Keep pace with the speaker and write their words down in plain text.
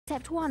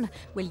except one.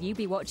 Will you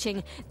be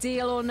watching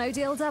Deal or No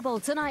Deal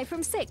Double tonight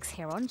from 6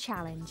 here on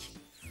Challenge?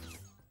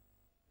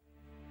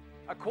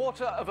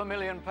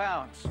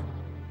 £250,000.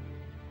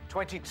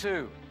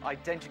 22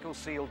 identical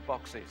sealed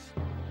boxes.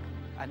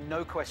 And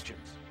no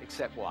questions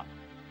except one.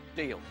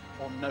 Deal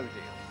or no deal?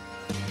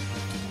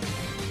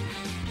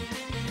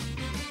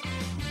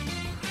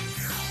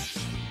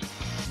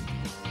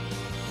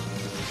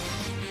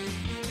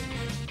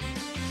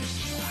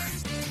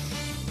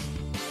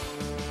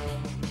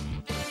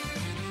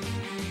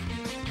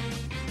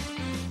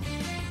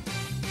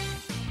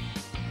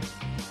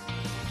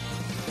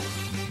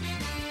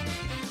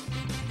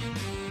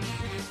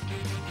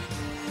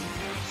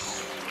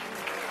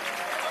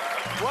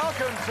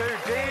 Welcome to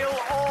Deal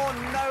or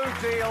No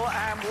Deal,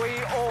 and we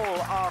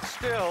all are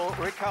still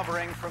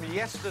recovering from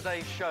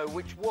yesterday's show,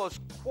 which was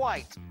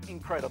quite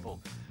incredible.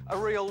 A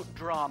real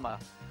drama.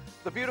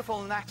 The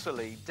beautiful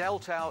Natalie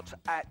dealt out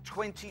at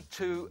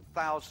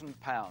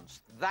 £22,000.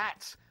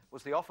 That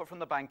was the offer from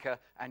the banker,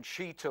 and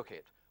she took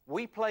it.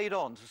 We played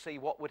on to see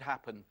what would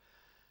happen,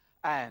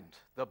 and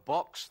the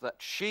box that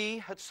she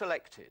had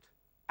selected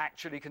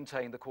actually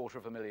contained the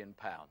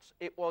 £250,000.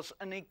 It was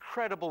an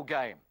incredible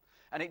game.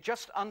 And it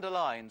just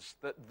underlines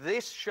that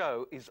this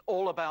show is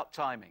all about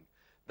timing.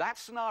 That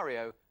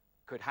scenario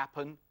could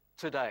happen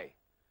today.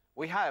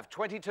 We have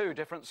 22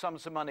 different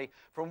sums of money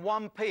from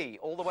 1p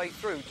all the way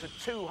through to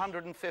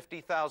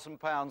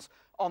 £250,000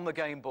 on the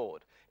game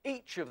board.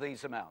 Each of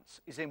these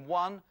amounts is in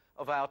one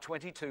of our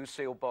 22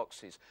 sealed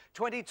boxes.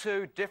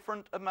 22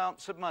 different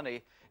amounts of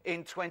money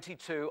in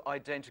 22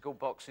 identical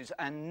boxes.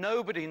 And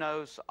nobody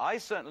knows, I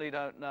certainly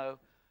don't know,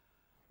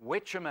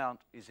 which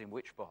amount is in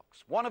which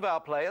box. One of our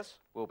players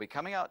will be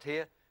coming out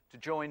here to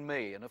join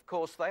me, and of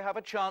course they have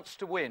a chance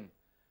to win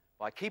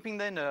by keeping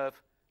their nerve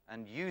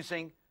and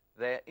using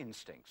their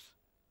instincts.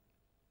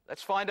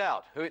 Let's find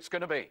out who it's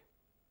going to be.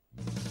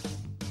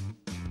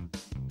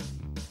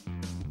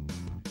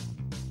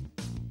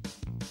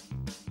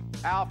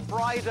 Our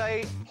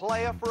Friday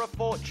player for a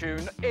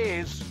fortune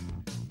is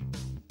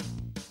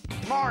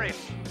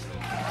Maurice.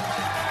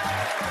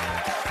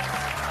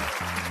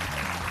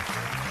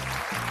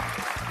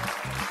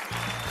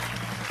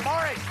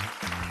 Maurice,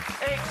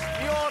 it's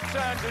your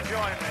turn to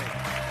join me.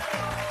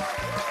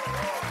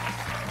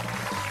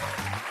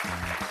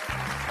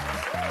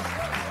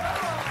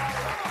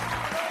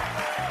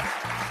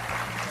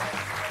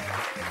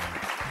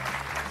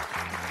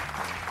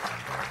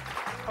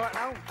 All right,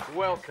 now.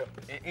 Welcome.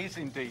 It is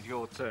indeed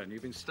your turn.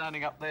 You've been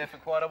standing up there for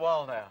quite a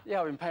while now.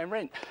 Yeah, I've been paying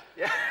rent.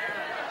 Yeah.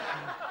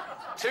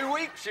 2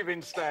 weeks you've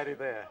been standing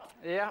there.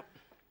 Yeah.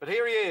 But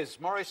here he is,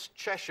 Maurice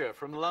Cheshire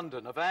from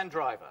London, a van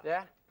driver.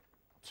 Yeah.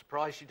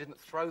 Surprised you didn't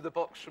throw the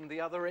box from the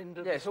other end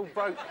of Yeah, it's all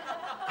broke.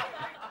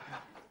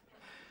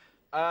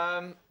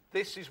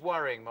 This is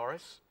worrying,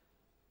 Maurice.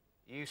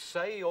 You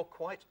say you're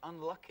quite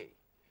unlucky.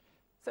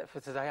 Except for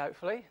today,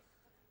 hopefully.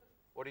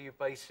 What are you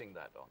basing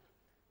that on?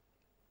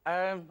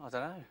 I don't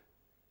know.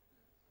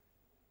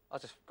 I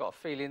just got a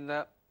feeling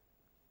that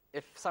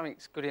if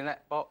something's good in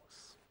that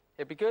box,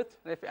 it'll be good,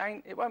 and if it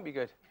ain't, it won't be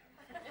good.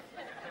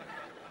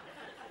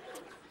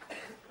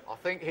 I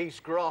think he's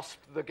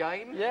grasped the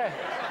game. Yeah.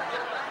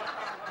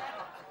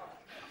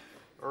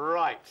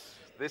 Right,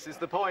 this is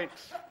the point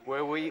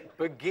where we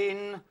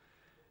begin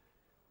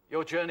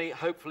your journey,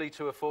 hopefully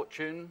to a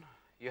fortune.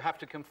 You have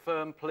to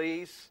confirm,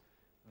 please,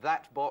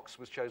 that box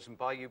was chosen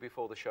by you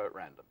before the show at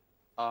random.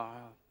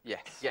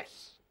 Yes.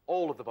 Yes,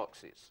 all of the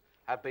boxes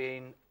have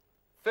been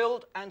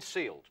filled and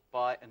sealed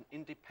by an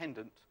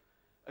independent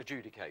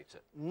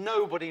adjudicator.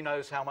 Nobody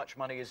knows how much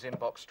money is in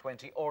box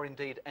 20 or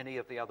indeed any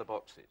of the other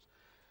boxes.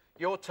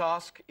 Your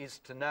task is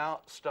to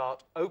now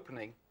start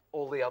opening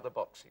all the other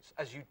boxes.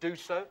 As you do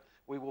so,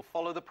 we will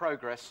follow the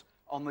progress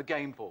on the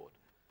game board.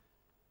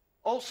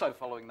 Also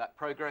following that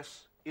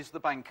progress is the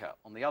banker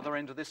on the other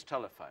end of this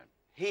telephone.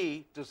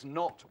 He does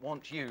not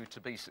want you to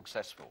be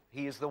successful.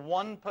 He is the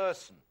one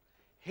person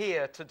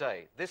here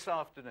today, this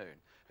afternoon,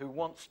 who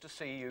wants to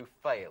see you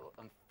fail.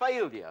 And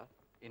failure,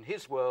 in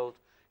his world,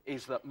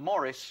 is that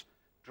Maurice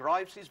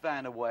drives his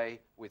van away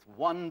with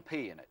 1p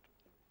in it,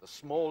 the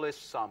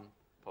smallest sum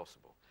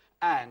possible.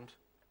 And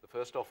the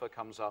first offer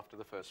comes after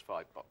the first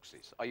 5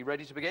 boxes. Are you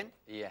ready to begin?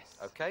 Yes.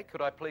 OK, could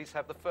I please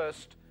have the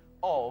first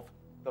of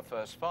the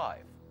first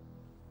 5?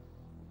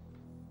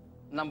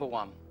 Number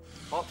 1.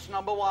 Box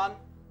number 1.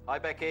 Hi,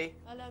 Becky.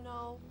 Hello,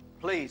 no.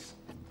 Please,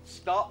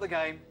 start the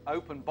game.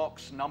 Open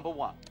box number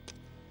 1.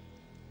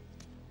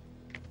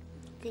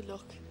 Good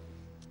luck.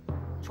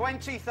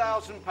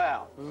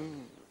 £20,000.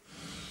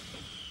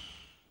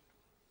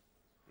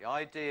 The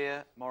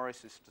idea,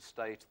 Maurice, is to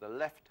stay to the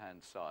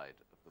left-hand side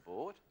of the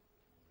board,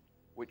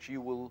 which you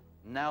will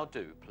now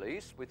do,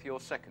 please, with your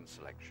second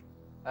selection.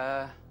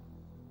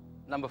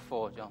 Number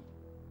 4, John.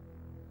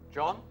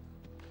 John,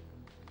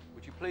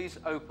 would you please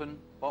open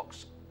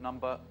box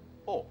number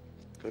 4?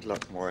 Good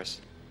luck, Maurice.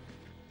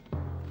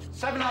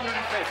 750.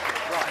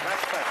 Right,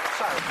 that's better.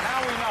 So,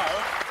 now we know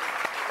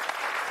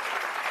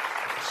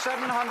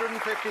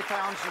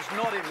 £750 is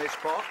not in this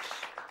box.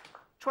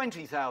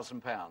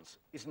 £20,000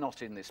 is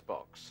not in this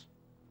box.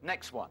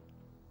 Next one.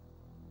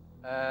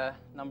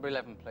 Number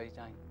 11, please,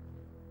 Jane.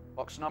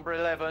 Box number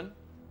 11.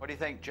 What do you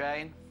think,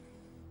 Jane?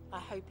 I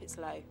hope it's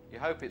low. You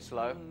hope it's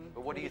low,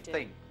 but what do you really do.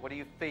 think? What do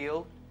you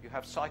feel? You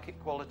have psychic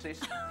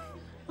qualities?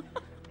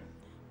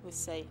 We'll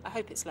see. I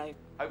hope it's low.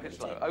 Hope it's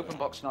Really low. do. Open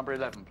box number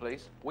 11,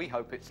 please. We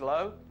hope it's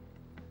low.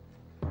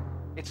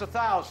 It's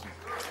 1,000.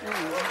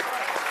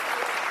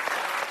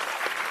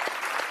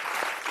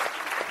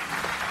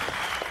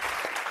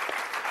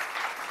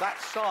 That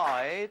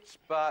side,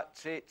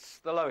 but it's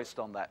the lowest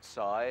on that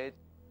side.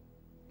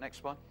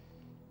 Next one.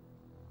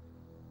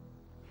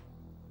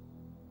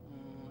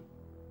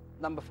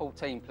 Number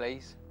 14,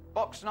 please.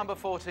 Box number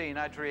 14,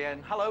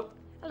 Adrienne. Hello.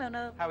 Hello,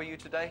 no. How are you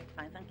today?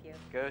 Fine, thank you.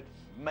 Good.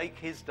 Make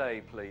his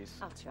day, please.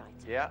 I'll try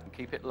to. Yeah, and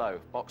keep it low.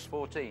 Box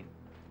 14.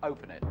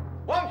 Open it.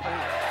 £1.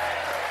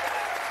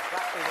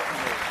 Exactly what you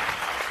need.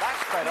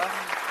 That's better.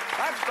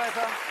 That's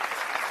better.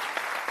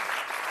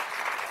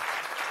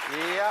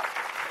 Yeah.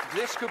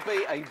 This could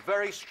be a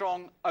very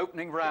strong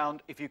opening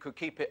round if you could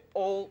keep it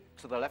all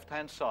to the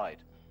left-hand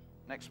side.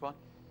 Next one.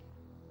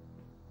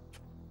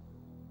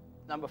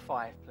 Number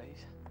 5,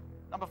 please.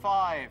 Number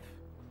 5.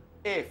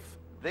 If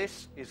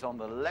this is on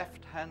the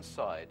left-hand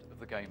side of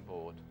the game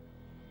board,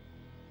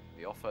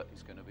 the offer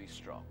is going to be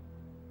strong.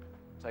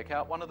 Take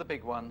out one of the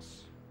big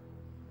ones.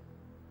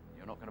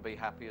 You're not going to be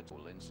happy at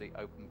all, Lindsay.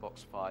 Open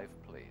box 5,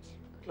 please.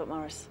 Look,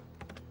 Maurice.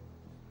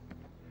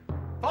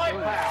 £5.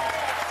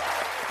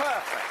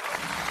 Perfect.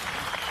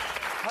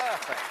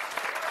 Perfect.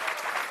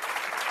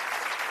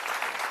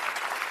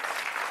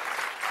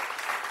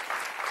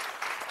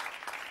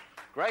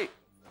 Great.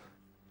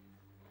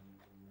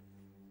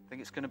 Think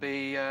it's going to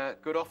be a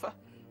good offer?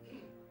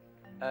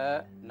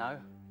 No.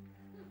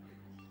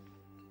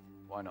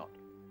 Why not?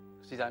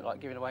 Because you don't like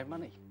giving away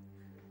money.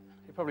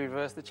 You probably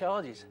reverse the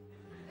charges.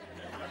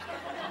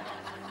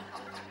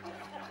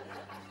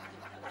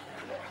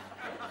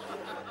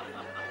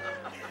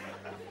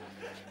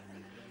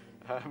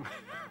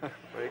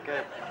 Very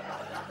good.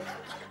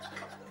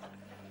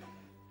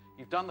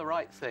 You've done the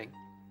right thing.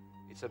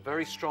 It's a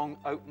very strong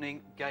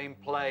opening game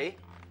play.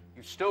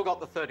 You've still got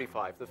the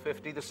 35, the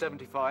 50, the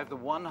 75, the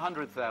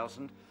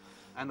 100,000,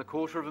 and the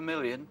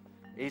 £250,000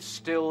 is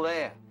still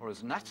there. Or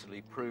as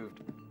Natalie proved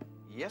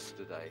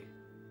yesterday,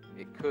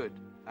 it could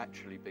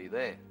actually be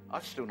there.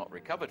 I've still not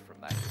recovered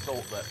from that.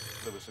 Thought that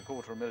there was a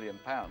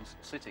 £250,000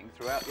 sitting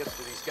throughout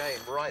yesterday's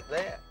game right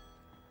there.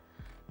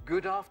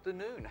 Good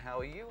afternoon. How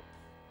are you?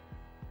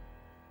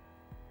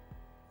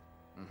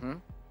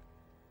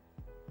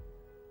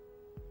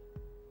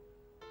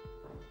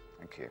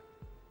 Thank you.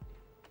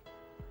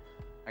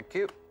 Thank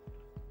you.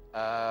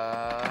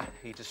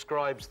 He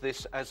describes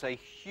this as a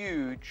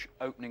huge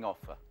opening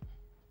offer.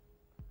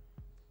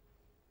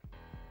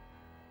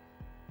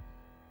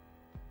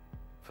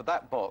 For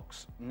that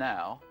box,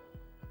 now,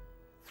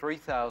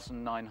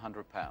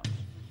 £3,900.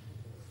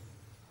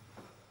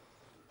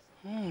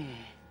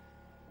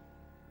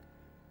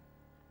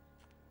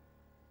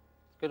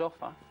 Good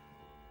offer.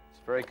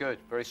 It's very good,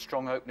 very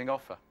strong opening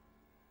offer.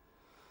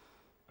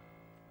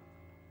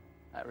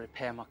 That'll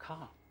repair my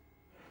car.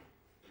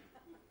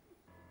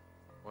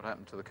 What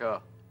happened to the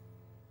car?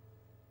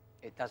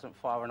 It doesn't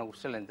fire on all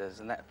cylinders,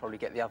 and that'll probably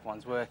get the other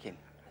ones working.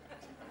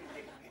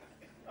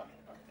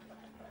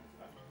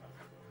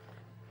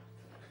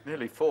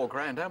 Nearly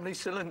 £4,000. How many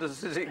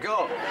cylinders has it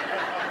got?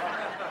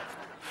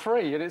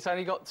 3, and it's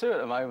only got 2 at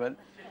the moment.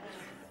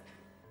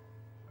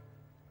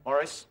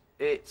 Maurice,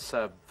 it's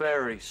a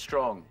very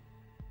strong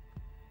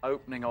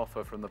opening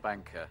offer from the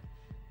banker,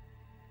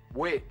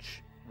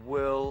 which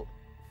will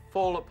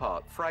fall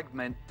apart,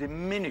 fragment,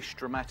 diminish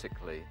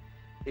dramatically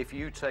if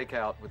you take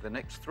out, with the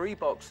next 3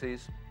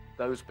 boxes,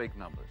 those big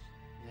numbers.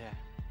 Yeah.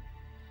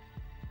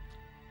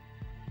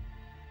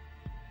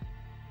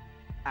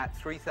 At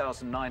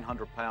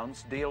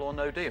 £3,900, deal or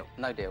no deal?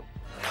 No deal.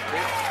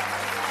 Right,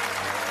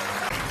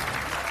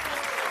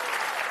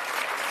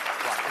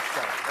 let's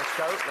go. Let's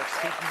go. Let's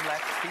keep them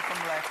left. Keep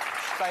them left.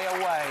 Stay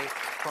away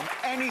from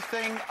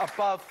anything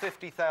above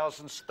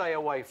 50,000. Stay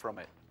away from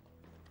it.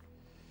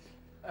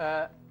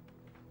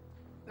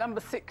 Number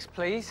 6,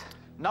 please.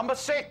 Number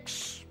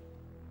 6.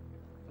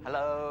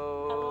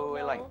 Hello,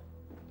 Elaine.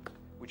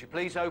 Would you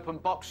please open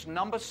box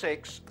number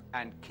 6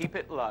 and keep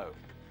it low?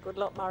 Good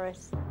luck,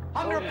 Maurice.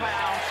 £100.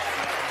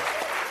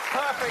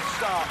 Perfect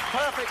start.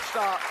 Perfect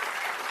start.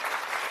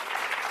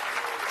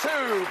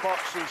 2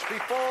 boxes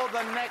before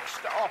the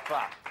next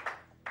offer.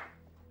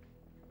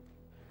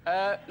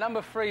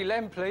 Number 3,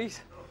 Len,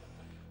 please.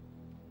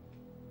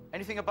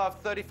 Anything above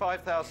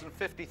 35,000,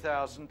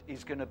 50,000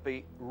 is going to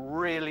be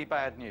really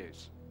bad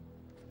news.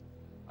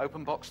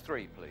 Open box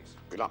 3, please.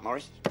 Good luck,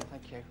 Maurice.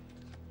 Thank you.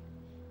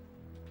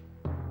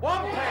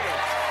 £1.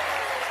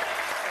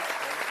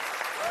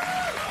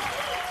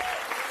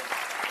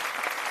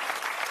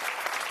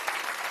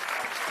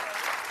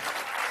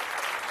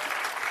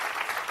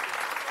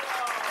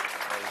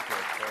 Very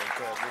good, very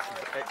good. This is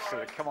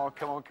excellent. Come on,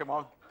 come on, come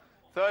on.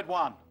 Third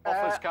one.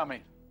 Offer's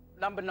coming.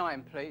 Number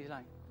 9, please,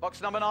 Len.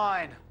 Box number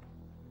 9.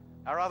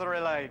 Our other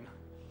Elaine,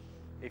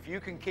 if you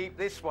can keep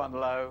this one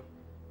low,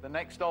 the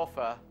next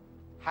offer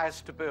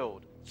has to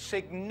build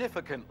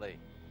significantly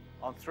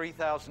on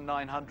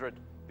 3,900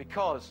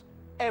 because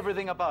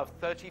everything above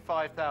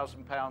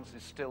 £35,000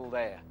 is still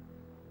there.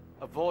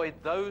 Avoid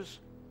those,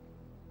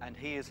 and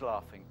he is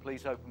laughing.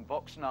 Please open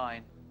box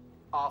 9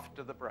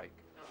 after the break.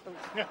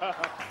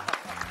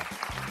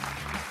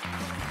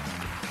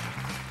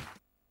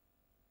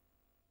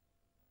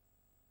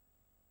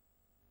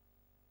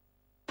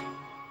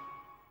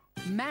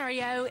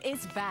 Mario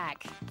is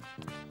back.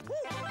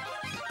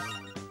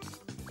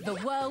 The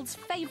world's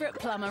favourite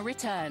plumber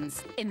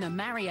returns in the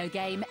Mario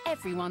game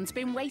everyone's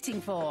been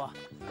waiting for.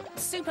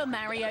 Super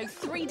Mario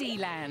 3D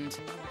Land.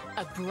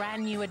 A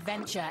brand new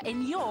adventure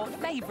in your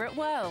favourite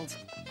world.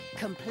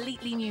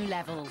 Completely new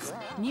levels,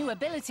 new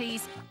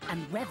abilities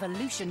and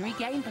revolutionary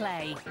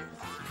gameplay.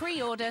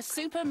 Pre-order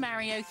Super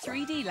Mario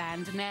 3D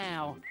Land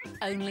now.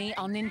 Only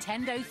on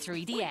Nintendo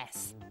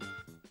 3DS.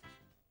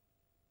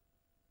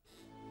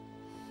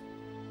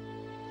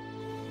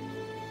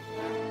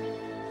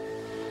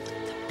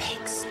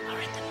 Pigs are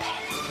in the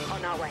pen.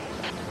 On our way.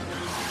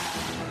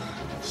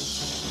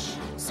 Shh.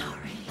 Sorry.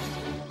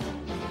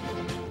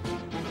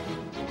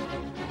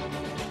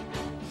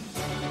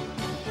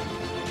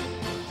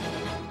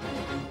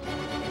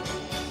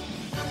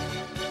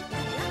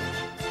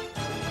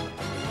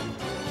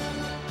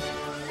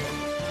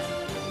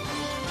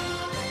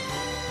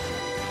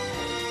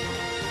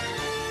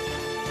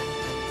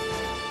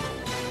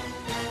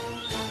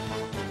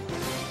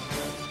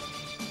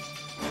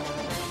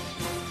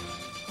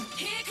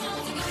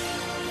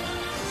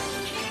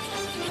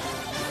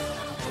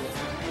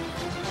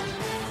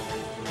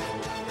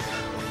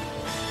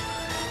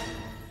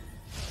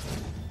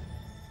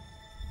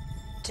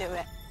 Do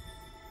it.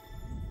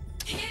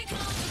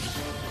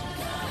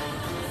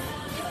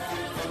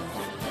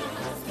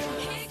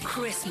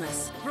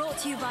 Christmas, brought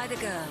to you by the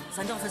girls,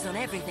 and offers on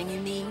everything you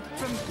need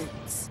from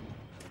Boots.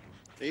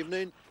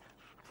 Evening.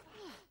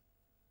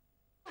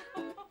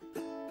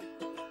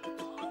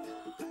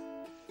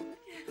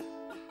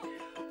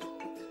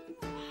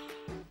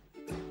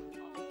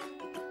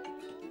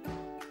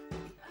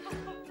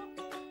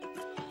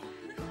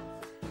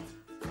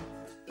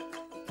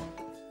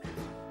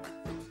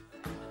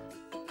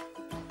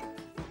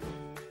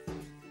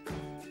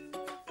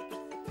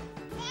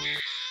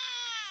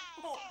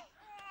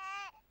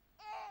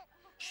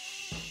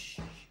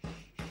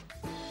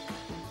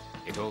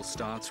 It all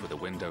starts with a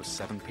Windows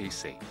 7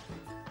 PC.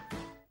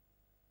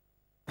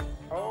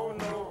 Oh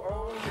no,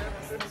 oh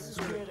yes, this is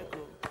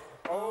critical.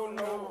 Oh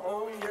no,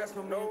 oh yes,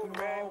 no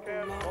man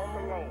can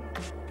walk alone.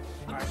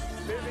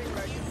 I'm living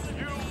like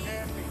you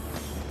and me.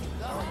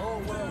 The whole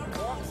world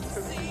wants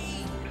to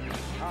see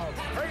how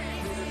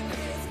crazy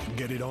this is.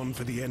 Get it on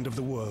for the end of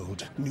the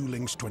world. New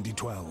Links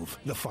 2012,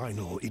 the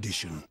final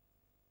edition.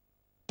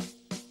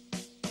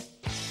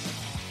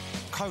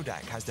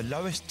 Kodak has the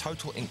lowest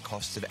total ink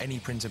costs of any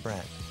printer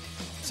brand,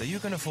 so you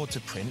can afford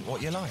to print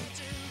what you like.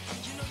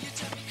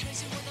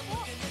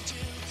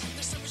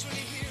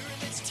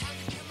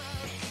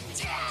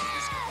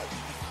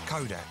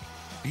 Kodak,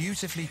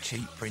 beautifully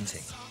cheap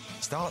printing.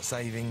 Start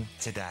saving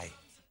today.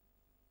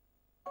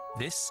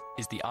 This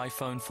is the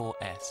iPhone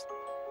 4S.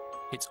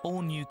 Its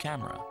all-new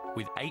camera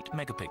with 8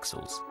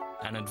 megapixels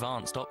and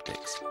advanced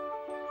optics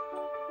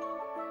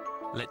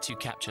lets you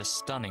capture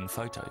stunning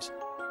photos.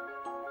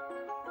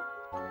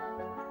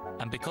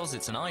 And because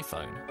it's an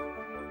iPhone,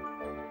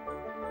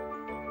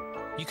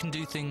 you can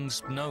do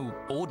things no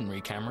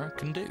ordinary camera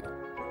can do.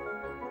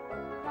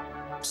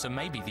 So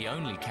maybe the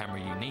only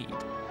camera you need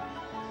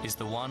is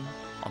the one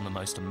on the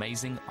most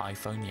amazing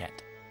iPhone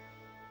yet.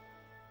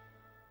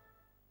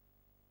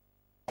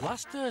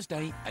 Last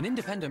Thursday, an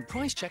independent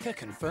price checker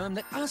confirmed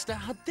that Asda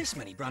had this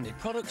many branded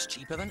products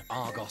cheaper than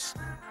Argos,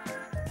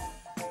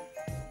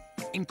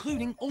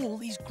 including all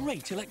these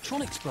great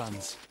electronics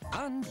brands.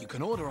 And you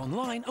can order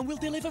online and we'll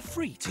deliver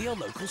free to your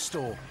local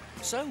store.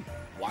 So,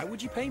 why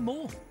would you pay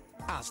more?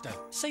 Asda,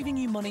 saving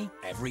you money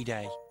every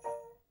day.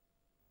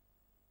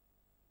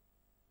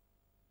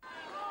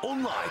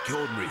 Unlike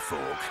ordinary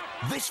folk,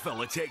 this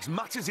fella takes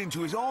matters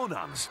into his own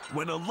hands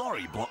when a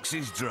lorry blocks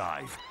his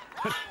drive.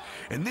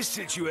 In this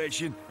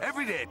situation,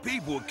 everyday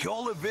people would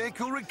call a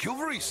vehicle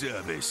recovery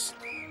service.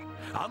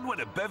 And when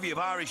a bevy of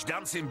Irish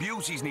dancing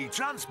beauties need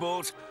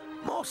transport,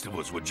 most of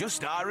us would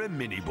just hire a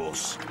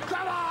minibus.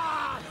 Come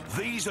on!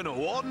 These are no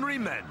ordinary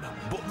men,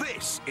 but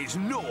this is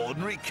no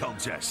ordinary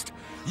contest.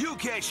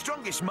 UK's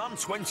Strongest Man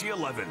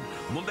 2011,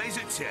 Mondays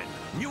at 10,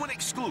 new and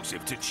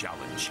exclusive to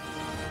Challenge.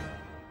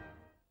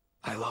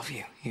 I love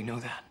you, you know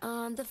that.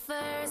 On the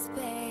first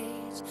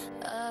page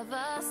of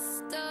a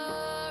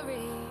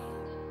story,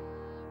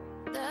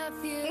 the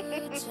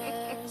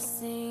future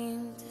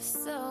seemed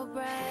so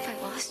bright. If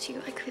I lost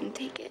you, I couldn't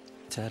take it.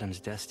 It's Adam's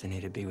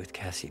destiny to be with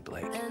Cassie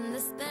Blake. And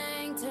this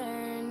thing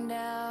turned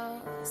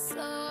out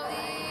so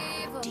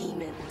evil.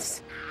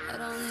 Demons. I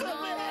don't know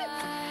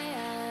why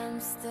I'm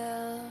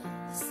still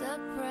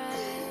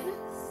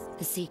surprised.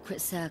 The Secret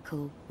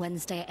Circle,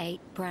 Wednesday at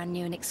 8, brand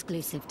new and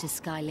exclusive to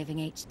Sky Living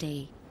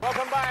HD.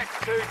 Welcome back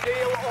to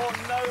Deal or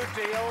No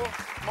Deal.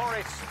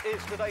 Maurice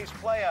is today's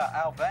player.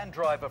 Our van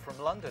driver from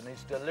London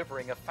is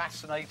delivering a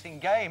fascinating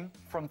game.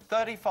 From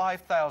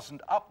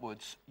 35,000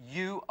 upwards,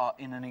 you are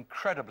in an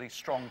incredibly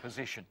strong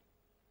position.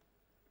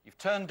 You've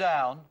turned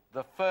down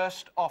the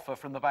first offer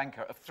from the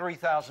banker of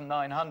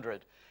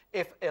 3,900.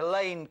 If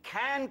Elaine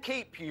can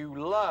keep you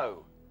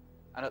low,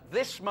 and at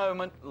this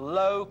moment,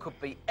 low could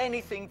be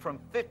anything from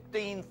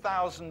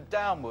 15,000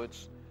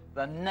 downwards,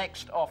 the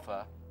next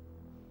offer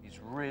is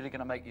really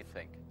going to make you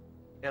think.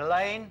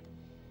 Elaine,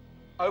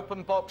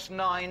 open box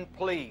 9,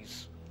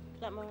 please.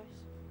 Let Maurice.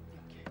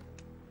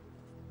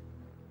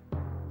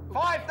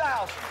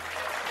 5,000.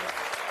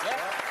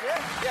 Yeah.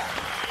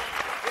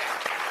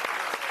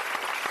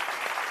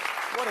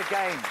 What a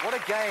game. What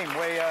a game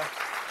where you're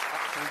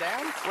Ups and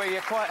downs. where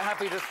you're quite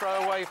happy to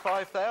throw away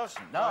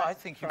 5,000. No, I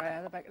think you... Throw it out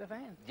of the back of the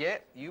van. Yeah,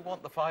 you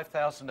want the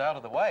 5,000 out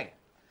of the way.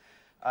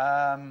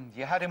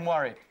 You had him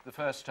worried the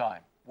first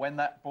time when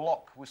that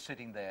block was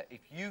sitting there.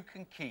 If you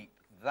can keep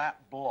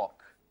that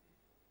block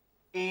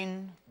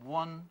in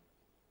one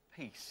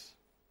piece,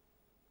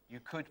 you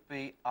could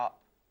be up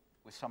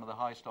with some of the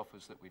highest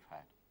offers that we've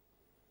had.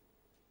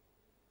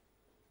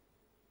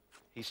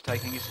 He's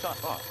taking his time.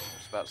 Oh, I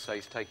was about to say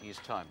he's taking his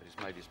time, but he's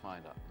made his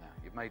mind up now.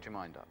 You've made your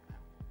mind up now.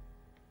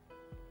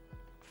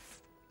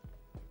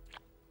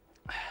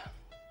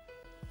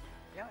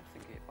 Yeah, I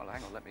think well,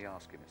 hang on, let me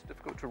ask him. It's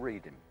difficult to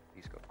read him.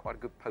 He's got quite a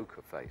good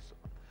poker face.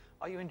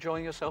 Are you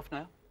enjoying yourself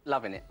now?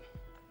 Loving it.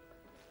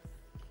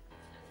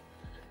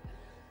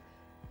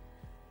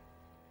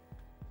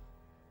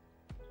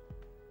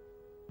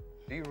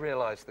 Do you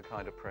realise the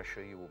kind of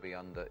pressure you will be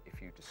under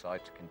if you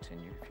decide to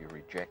continue, if you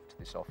reject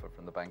this offer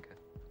from the banker?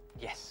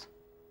 Yes.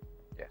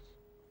 Yes.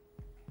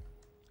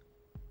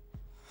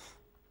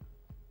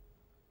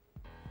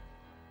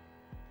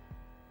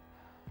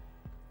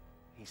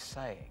 He's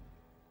saying,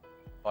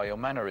 by your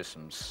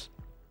mannerisms,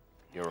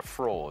 you're a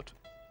fraud,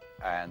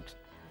 and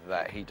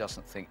that he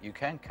doesn't think you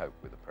can cope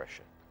with the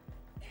pressure.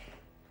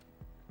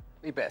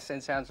 We better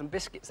send down some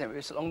biscuits then,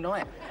 it's a long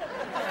night.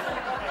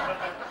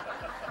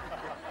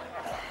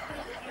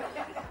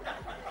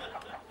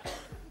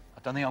 I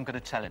don't think I'm going to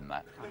tell him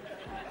that.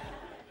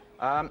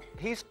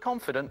 He's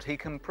confident he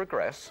can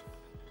progress.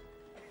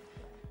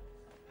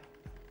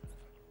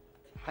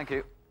 Thank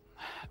you.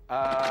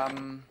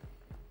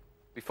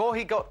 Before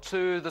he got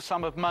to the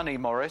sum of money,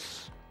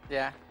 Maurice,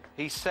 yeah,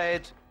 he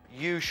said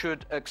you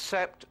should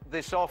accept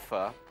this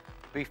offer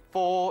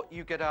before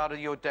you get out of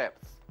your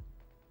depth.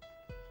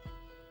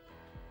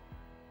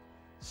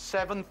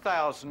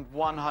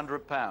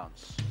 £7,100.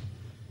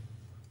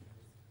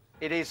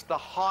 It is the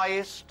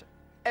highest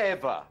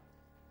ever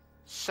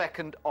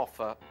second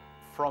offer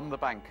from the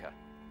banker.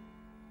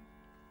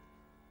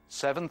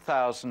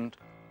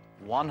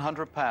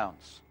 £7,100.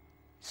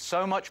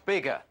 So much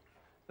bigger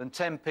than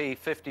 10p,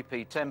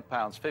 50p, £10,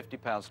 £50,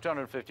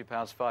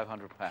 £250,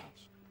 £500.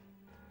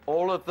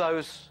 All of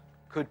those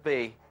could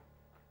be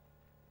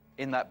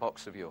in that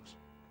box of yours.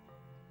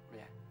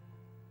 Yeah.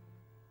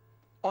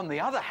 On the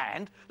other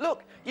hand,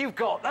 look, you've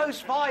got those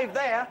 5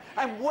 there,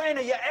 and when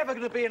are you ever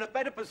going to be in a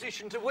better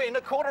position to win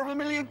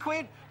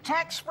 £250,000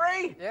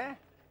 tax-free? Yeah.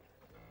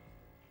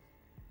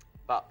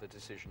 But the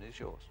decision is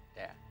yours.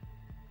 Yeah.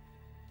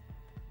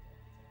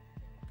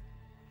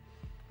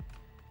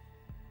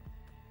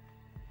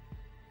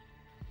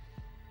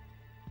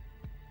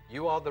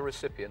 You are the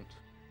recipient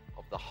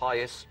of the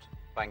highest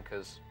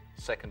banker's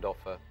second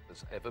offer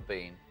there's ever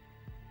been.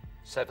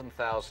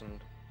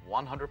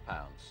 £7,100.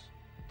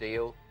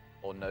 Deal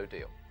or no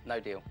deal? No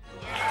deal.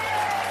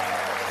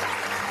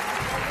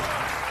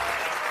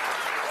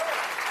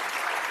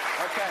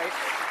 Okay,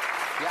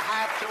 you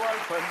have to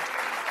open.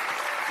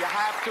 You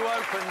have to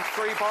open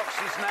 3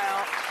 boxes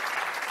now.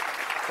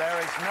 There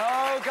is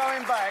no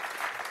going back.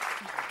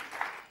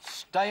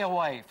 Stay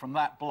away from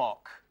that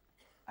block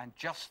and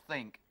just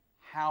think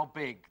how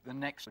big the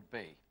next would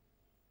be.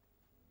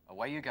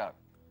 Away you go.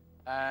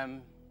 I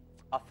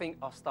think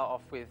I'll start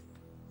off with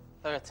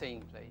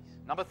 13, please.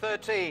 Number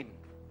 13.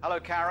 Hello,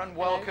 Karen.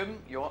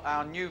 Welcome. You're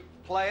our new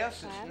player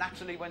since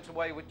Natalie went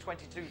away with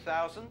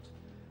 22,000.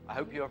 I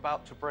hope you're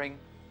about to bring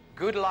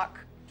good luck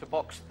to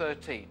box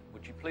 13.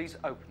 Would you please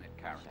open it,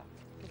 Karen?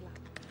 Good luck.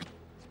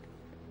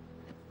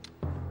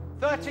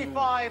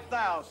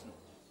 35,000.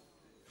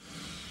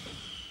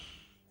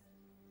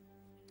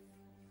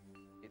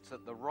 It's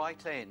at the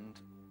right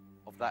end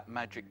of that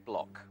magic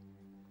block.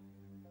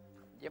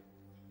 Yep.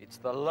 It's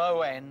the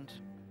low end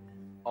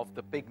of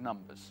the big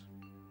numbers.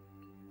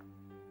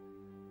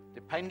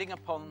 Depending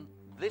upon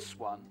this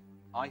one,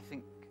 I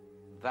think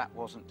that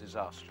wasn't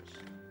disastrous.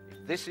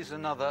 If this is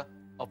another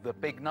of the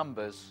big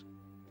numbers,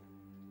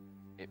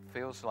 it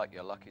feels like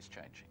your luck is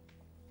changing.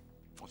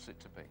 What's it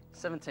to be?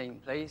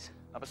 17, please.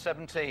 Number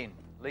 17,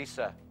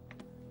 Lisa.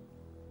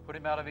 Put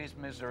him out of his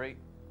misery.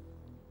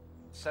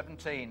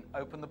 17,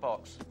 open the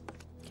box.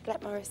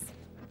 Let Maurice.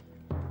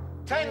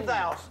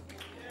 10,000.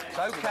 It's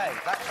okay,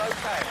 that's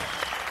okay.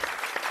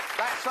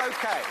 That's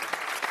okay.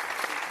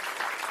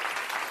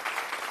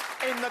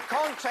 In the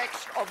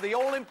context of the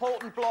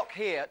all-important block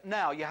here,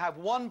 now you have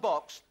one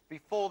box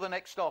before the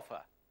next offer.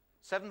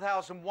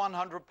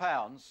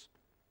 £7,100,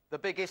 the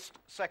biggest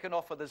second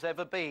offer there's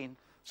ever been.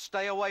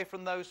 Stay away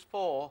from those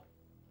four.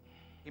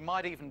 He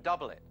might even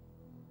double it.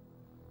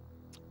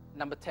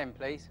 Number 10,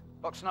 please.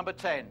 Box number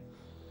 10.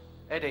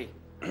 Eddie.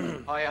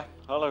 Hiya.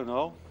 Hello,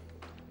 Noel.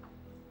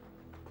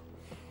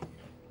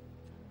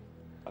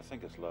 I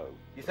think it's low.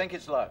 You think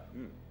it's low?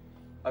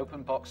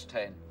 Open box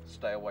 10.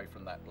 Stay away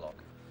from that block.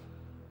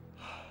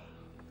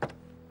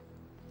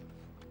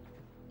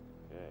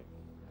 Okay.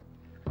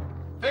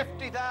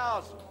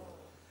 50,000.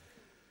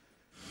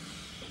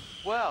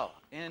 Well,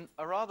 in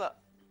a rather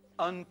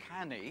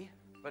uncanny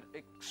but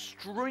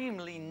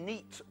extremely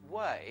neat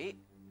way,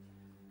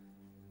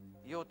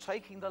 you're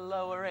taking the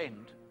lower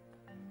end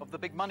of the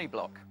big money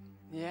block.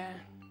 Yeah.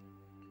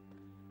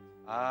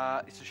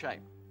 It's a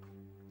shame.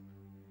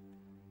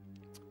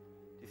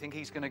 Do you think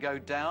he's going to go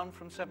down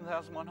from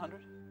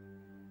 7,100?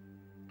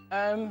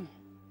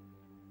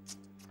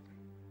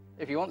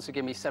 If he wants to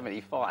give me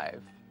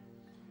 75,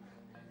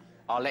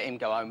 I'll let him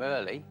go home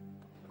early.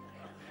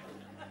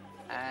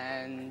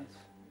 And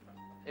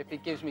if he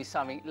gives me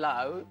something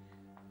low,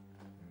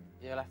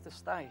 he'll have to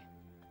stay.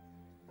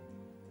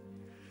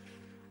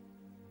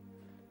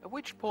 At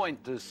which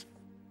point does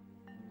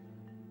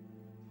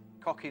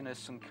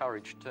cockiness and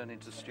courage turn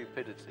into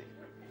stupidity?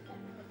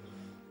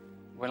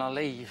 When I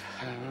leave.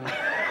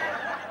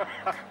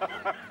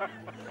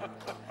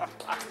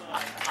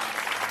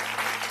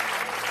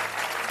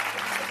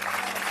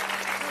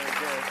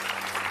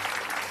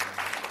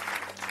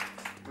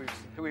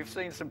 We've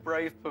seen some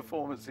brave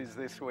performances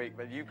this week,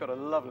 but you've got a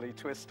lovely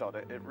twist on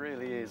it. It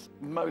really is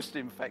most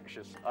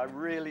infectious. I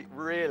really,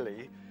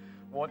 really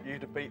want you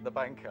to beat the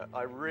banker.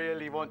 I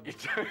really want you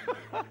to.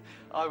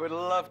 I would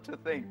love to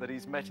think that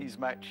he's met his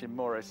match in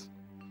Maurice.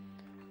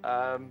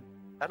 And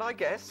I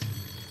guess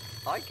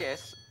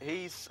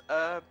he's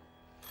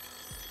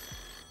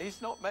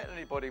not met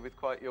anybody with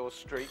quite your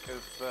streak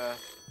of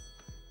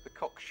the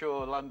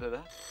cocksure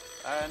Londoner,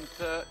 and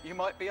you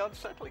might be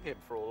unsettling him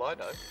for all I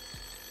know.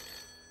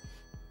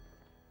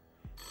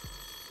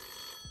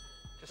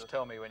 Just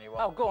tell me when you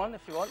want. Oh, go on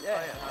if you want, yeah.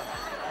 Oh,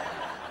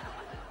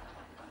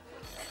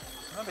 yeah.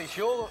 Remember, it's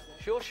your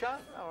show?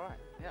 All right,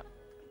 yeah.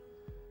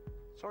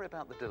 Sorry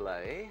about the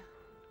delay.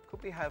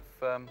 Could we have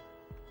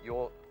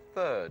your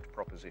third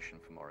proposition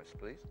for Maurice,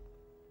 please?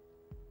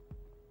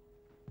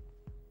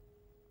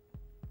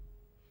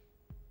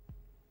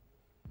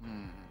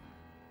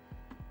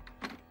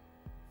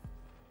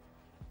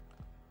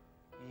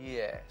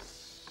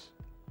 Yes.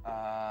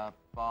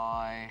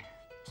 By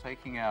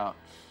taking out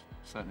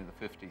certainly the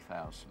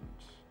 50,000,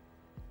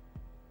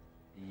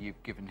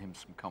 you've given him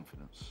some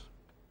confidence.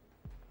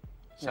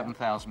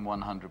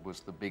 7,100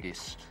 was the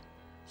biggest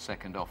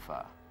second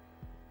offer.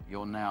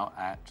 You're now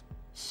at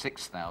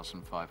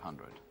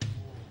 6,500.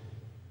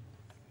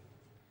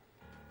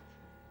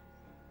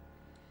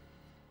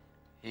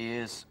 He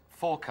is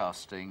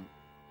forecasting,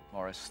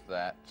 Maurice,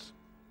 that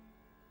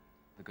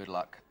the good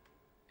luck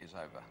is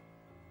over.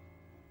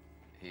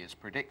 He is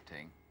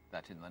predicting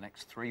that in the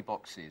next 3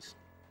 boxes,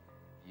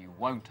 you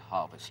won't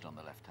harvest on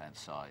the left-hand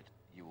side,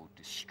 you will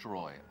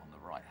destroy on the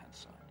right-hand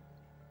side.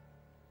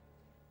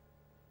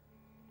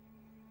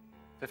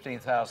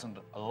 15,000,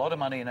 a lot of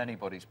money in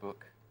anybody's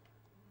book.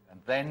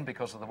 And then,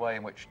 because of the way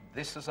in which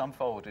this has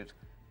unfolded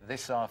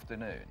this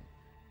afternoon,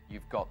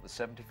 you've got the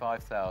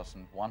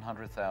 75,000,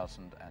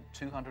 100,000, and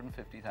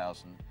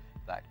 250,000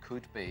 that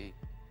could be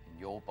in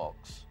your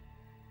box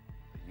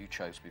that you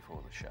chose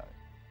before the show.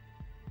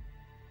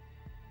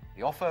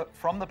 The offer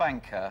from the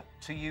banker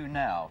to you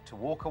now to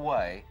walk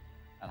away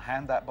and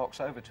hand that box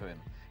over to him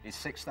is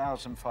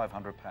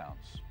 £6,500.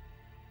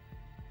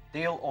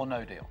 Deal or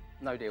no deal?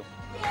 No deal.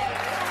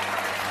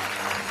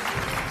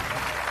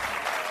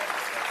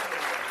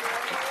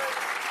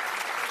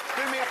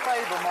 Do me a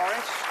favour,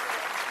 Maurice.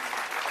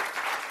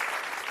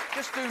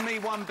 Just do me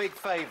one big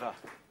favour.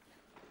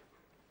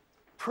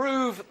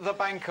 Prove the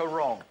banker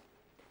wrong.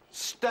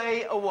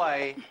 Stay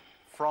away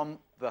from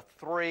the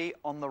 3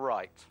 on the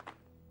right.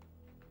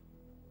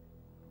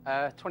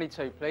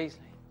 22, please.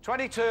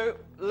 22,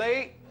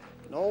 Lee.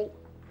 No.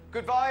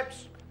 Good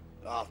vibes?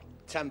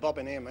 10 bob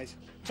in here, mate.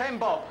 10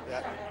 bob?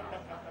 Yeah.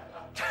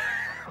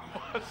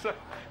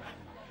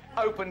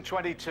 Open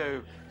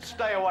 22.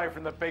 Stay away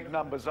from the big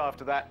numbers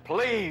after that,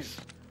 please.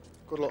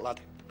 Good luck, lad.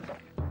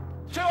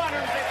 £250,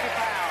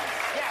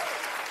 yes.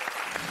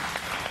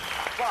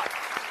 Right,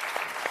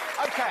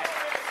 OK.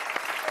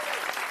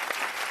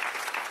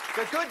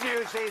 The good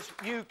news is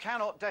you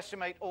cannot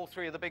decimate all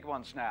 3 of the big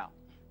ones now.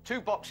 2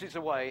 boxes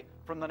away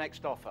from the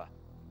next offer.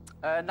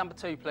 Number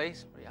 2,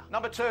 please. Yeah.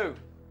 Number 2,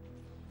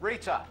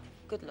 Rita.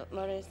 Good luck,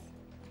 Maurice.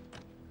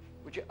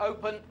 Would you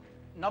open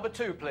number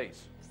 2,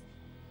 please?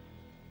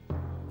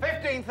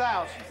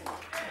 15,000.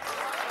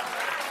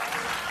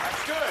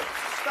 That's good.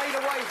 Stayed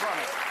away from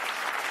it.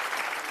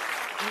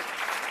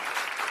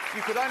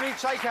 You could only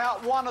take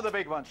out one of the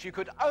big ones. You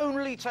could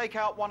only take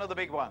out one of the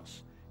big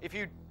ones. If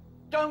you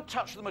don't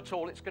touch them at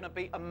all, it's going to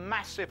be a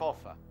massive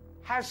offer.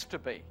 Has to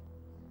be.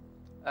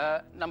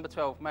 Number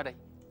 12, Maddie.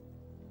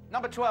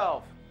 Number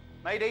 12,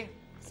 Mady.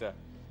 Sir.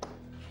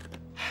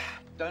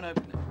 Don't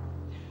open it.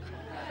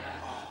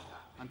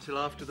 Until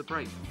after the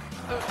break.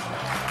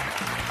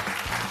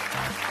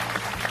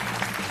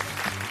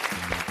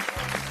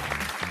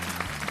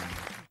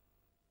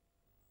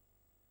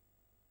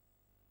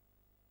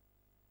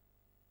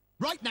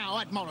 Right now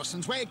at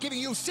Morrison's, we're giving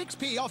you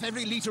 6p off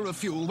every litre of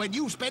fuel when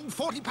you spend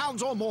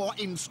 £40 or more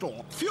in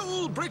store.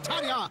 Fuel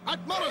Britannia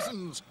at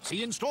Morrison's.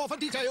 See in store for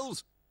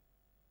details.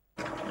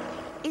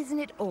 Isn't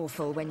it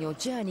awful when your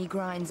journey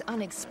grinds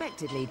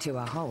unexpectedly to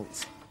a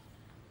halt?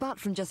 But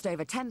from just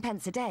over 10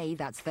 pence a day,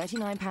 that's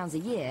 £39 a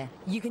year,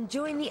 you can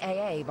join the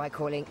AA by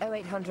calling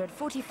 0800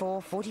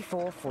 44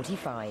 44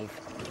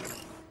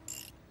 45.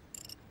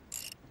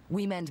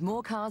 We mend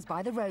more cars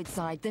by the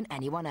roadside than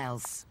anyone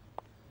else.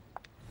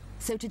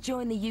 So to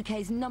join the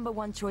UK's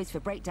 #1 choice for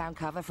breakdown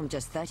cover from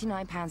just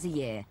 £39 a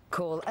year,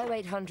 call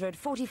 0800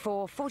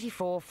 44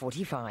 44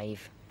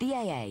 45. The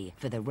AA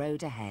for the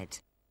road ahead.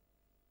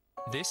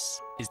 This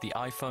is the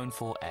iPhone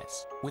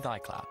 4S with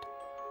iCloud.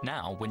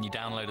 Now, when you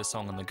download a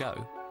song on the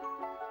go,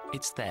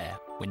 it's there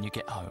when you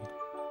get home.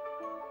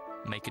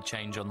 Make a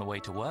change on the way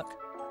to work,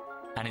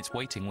 and it's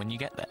waiting when you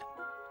get there.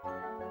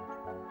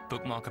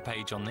 Bookmark a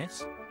page on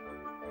this,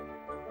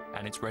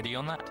 and it's ready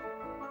on that.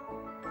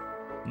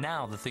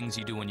 Now the things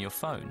you do on your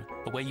phone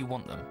are where you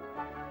want them,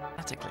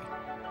 automatically.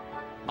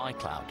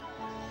 iCloud,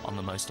 on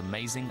the most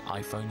amazing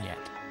iPhone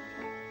yet.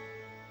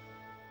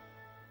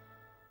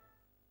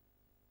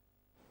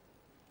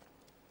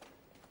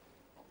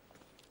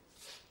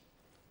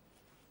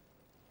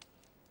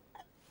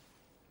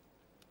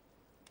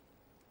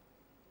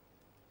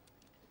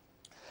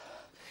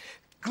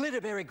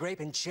 Glitterberry grape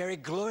and cherry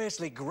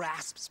gloriously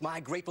grasps my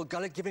grateful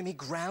gullet, giving me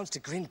grounds to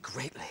grin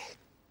greatly.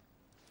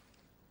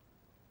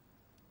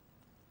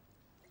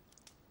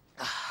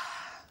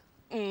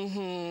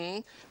 Mm-hmm.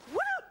 Woo!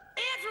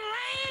 It's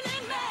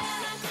raining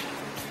men.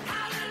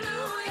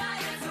 Hallelujah,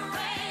 it's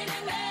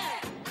raining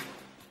men.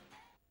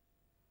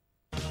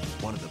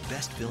 One of the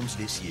best films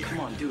this year. Come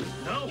on, dude.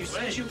 No You way.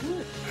 said you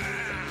would.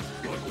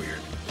 You look weird.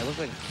 I look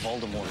like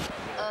Voldemort.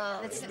 Oh,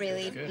 that's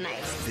really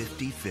nice.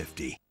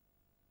 50-50.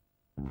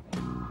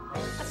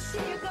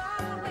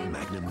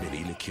 Magnum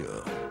Mini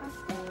Liqueur.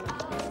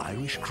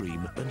 Irish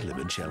cream and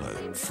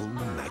limoncello. Full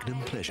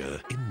Magnum pleasure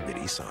in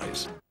mini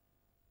size.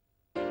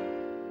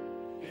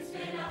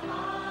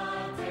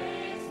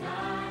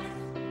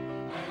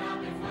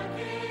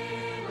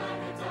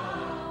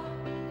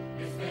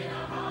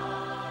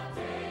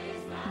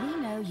 We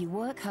know you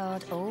work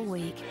hard all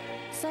week,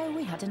 so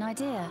we had an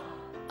idea.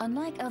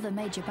 Unlike other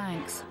major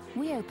banks,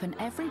 we open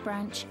every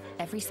branch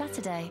every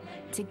Saturday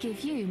to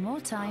give you more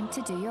time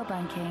to do your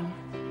banking.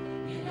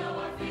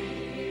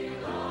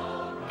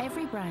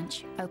 Every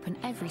branch open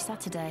every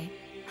Saturday.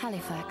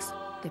 Halifax,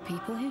 the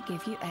people who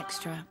give you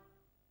extra.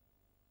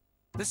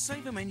 The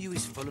Saver menu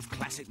is full of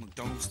classic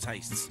McDonald's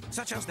tastes,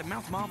 such as the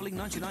mouth-marvelling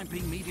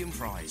 99p medium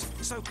fries.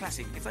 So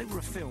classic, if they were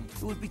a film,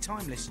 it would be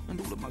timeless and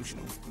all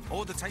emotional.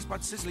 Or the taste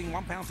bud sizzling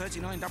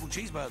 £1.39 double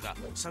cheeseburger.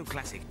 So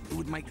classic, it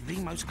would make the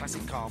most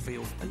classic car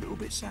feel a little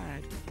bit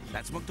sad.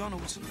 That's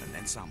McDonald's, and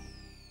then some.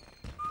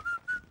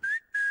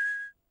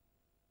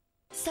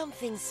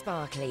 Something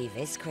sparkly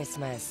this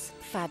Christmas.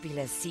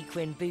 Fabulous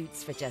sequin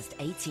boots for just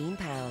 £18.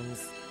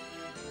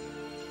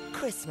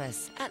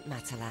 Christmas at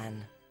Matalan.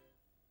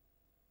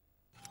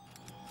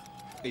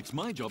 It's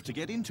my job to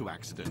get into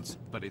accidents,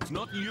 but it's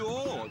not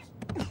yours.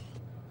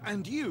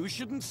 And you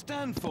shouldn't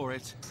stand for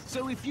it.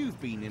 So if you've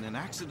been in an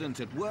accident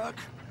at work,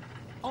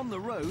 on the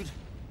road,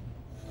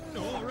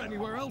 or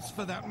anywhere else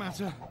for that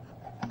matter,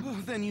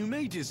 then you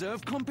may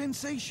deserve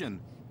compensation.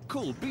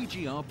 Call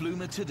BGR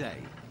Bloomer today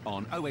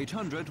on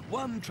 0800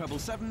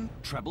 177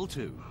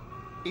 222.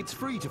 It's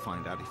free to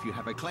find out if you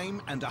have a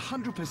claim, and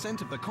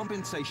 100% of the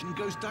compensation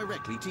goes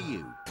directly to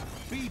you.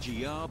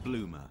 BGR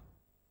Bloomer.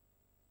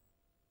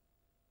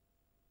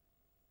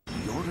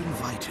 You're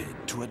invited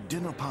to a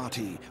dinner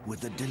party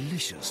with a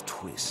delicious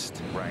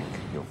twist. Rank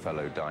your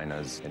fellow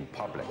diners in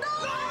public.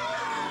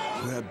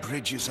 Where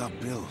bridges are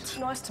built.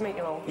 Nice to meet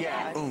you all.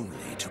 Yeah.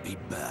 Only to be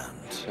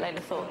burned. Layla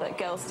thought that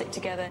girls stick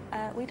together.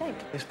 We don't.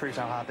 This proves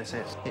how hard this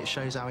is. It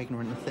shows how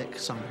ignorant and thick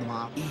some of them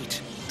are.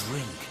 Eat,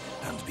 drink,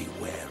 and be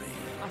wary.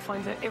 I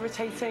find it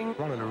irritating.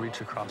 I wanted to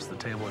reach across the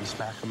table and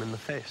smack him in the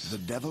face. The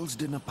Devil's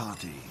Dinner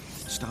Party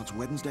starts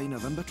Wednesday,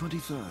 November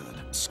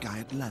 23rd. Sky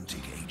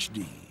Atlantic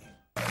HD.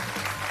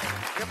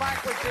 You're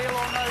back with Deal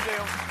or No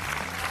Deal.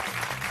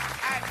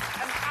 At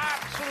an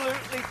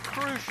absolutely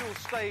crucial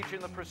stage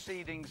in the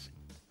proceedings,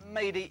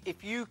 Mady,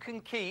 if you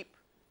can keep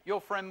your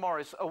friend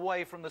Maurice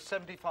away from the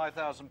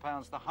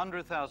 £75,000, the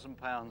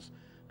 £100,000,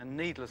 and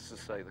needless to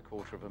say, the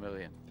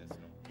 £250,000,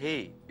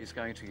 he is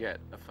going to get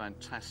a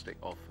fantastic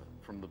offer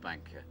from the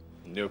banker.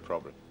 No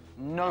problem.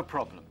 No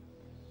problem.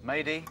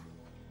 Mady,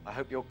 I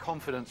hope your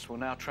confidence will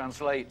now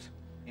translate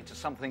into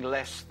something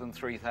less than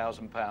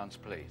 £3,000,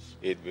 please.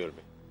 It will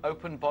be.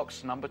 Open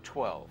box number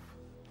 12.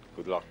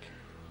 Good luck.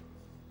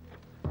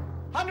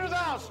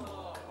 100,000.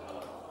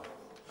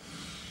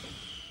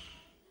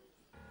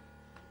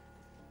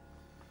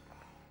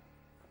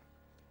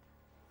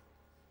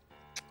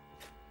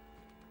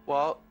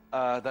 Well,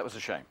 that was a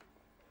shame.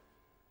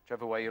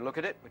 Whichever way you look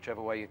at it,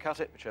 whichever way you cut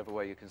it, whichever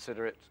way you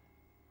consider it,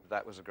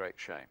 that was a great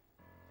shame.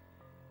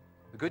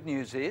 The good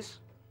news is,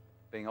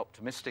 being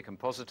optimistic and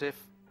positive,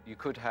 you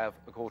could have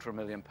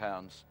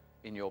 £250,000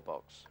 in your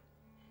box.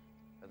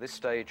 At this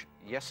stage,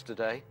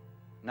 yesterday,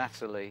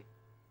 Natalie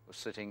was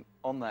sitting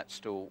on that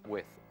stool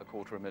with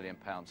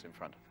 £250,000 in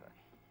front of her.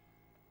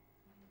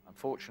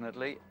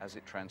 Unfortunately, as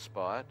it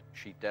transpired,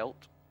 she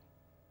dealt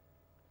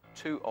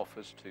 2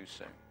 offers too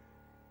soon.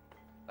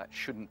 That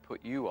shouldn't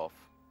put you off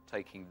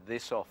taking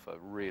this offer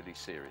really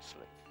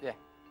seriously. Yeah.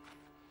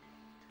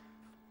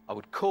 I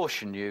would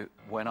caution you,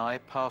 when I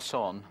pass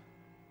on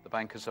the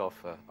banker's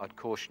offer, I'd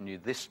caution you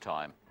this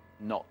time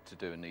not to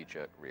do a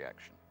knee-jerk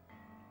reaction.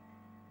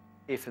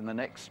 If in the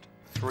next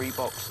 3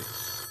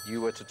 boxes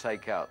you were to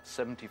take out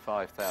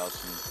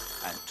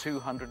 75,000 and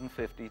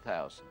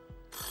 250,000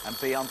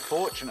 and be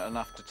unfortunate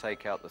enough to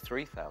take out the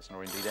 3,000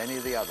 or indeed any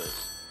of the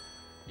others,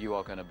 you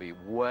are going to be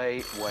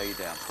way, way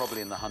down,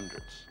 probably in the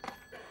hundreds.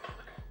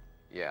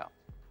 Yeah.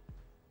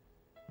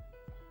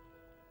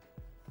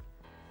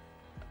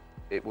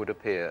 It would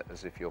appear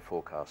as if your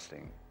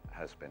forecasting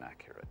has been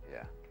accurate,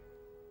 yeah.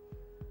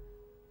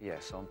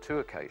 Yes, on 2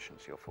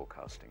 occasions your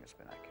forecasting has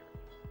been accurate.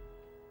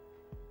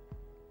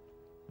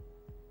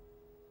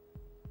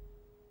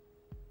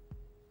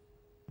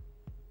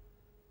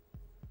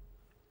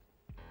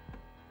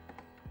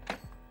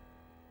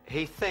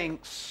 He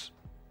thinks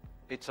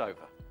it's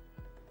over.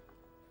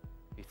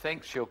 He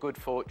thinks your good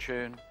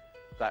fortune,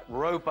 that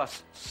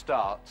robust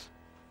start,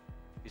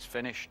 is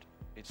finished.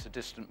 It's a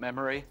distant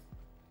memory.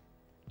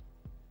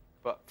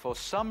 But for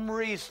some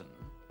reason,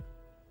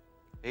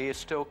 he is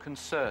still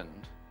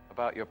concerned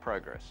about your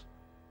progress.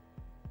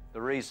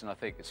 The reason, I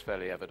think, is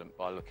fairly evident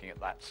by looking at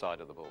that side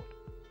of the board.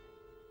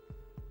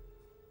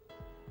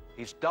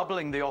 He's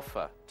doubling the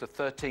offer to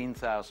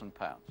 £13,000.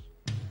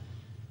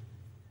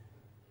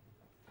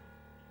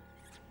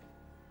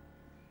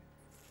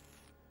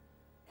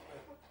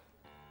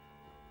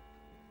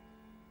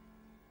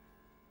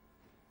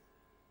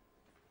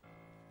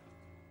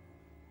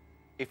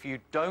 If you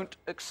don't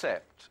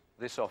accept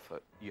this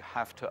offer, you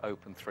have to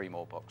open 3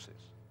 more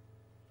boxes.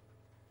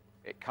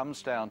 It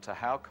comes down to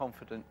how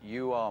confident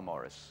you are,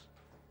 Maurice,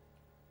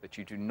 that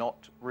you do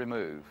not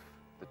remove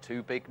the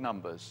 2 big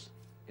numbers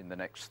in the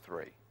next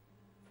 3.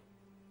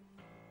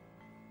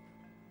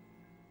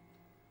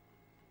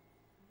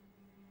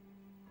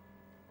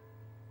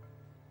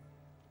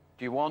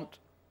 Do you want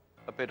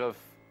a bit of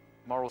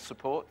moral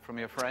support from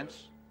your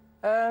friends?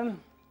 Yeah,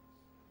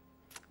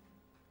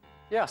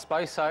 I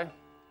suppose so.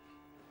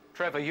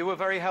 Trevor, you were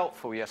very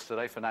helpful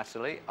yesterday for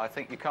Natalie. I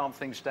think you calmed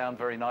things down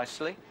very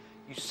nicely.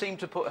 You seemed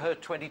to put her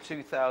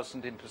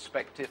 22,000 in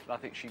perspective, and I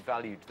think she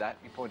valued that.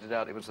 You pointed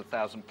out it was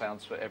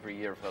 £1,000 for every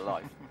year of her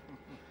life.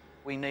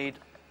 We need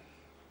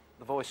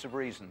the voice of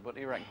reason. What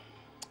do you reckon?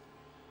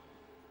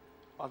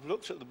 I've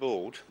looked at the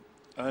board,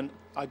 and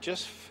I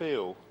just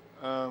feel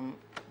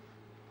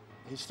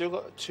he's still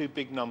got 2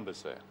 big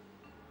numbers there.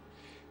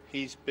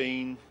 He's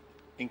been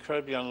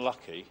incredibly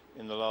unlucky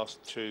in the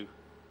last 2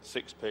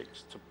 6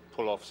 picks to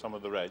pull off some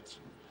of the reds.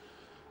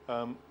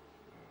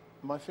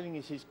 My feeling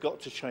is he's got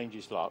to change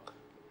his luck,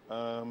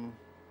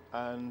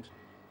 and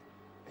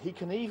he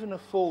can even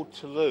afford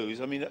to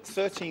lose. I mean, at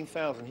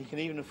 13,000, he can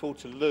even afford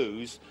to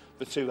lose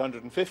the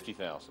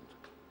 250,000,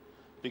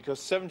 because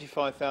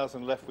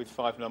 75,000 left with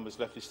 5 numbers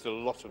left is still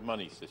a lot of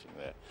money sitting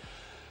there.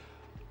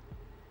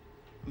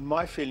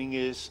 My feeling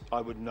is I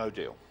would no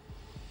deal.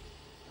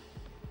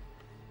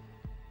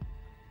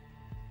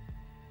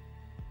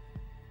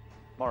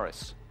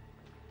 Maurice.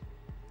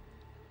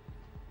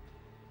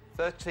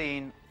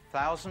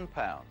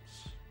 £13,000,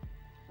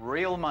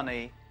 real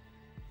money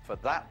for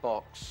that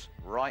box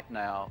right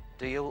now,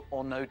 deal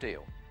or no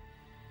deal?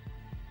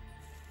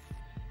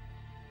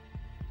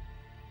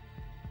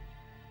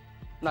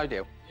 No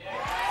deal.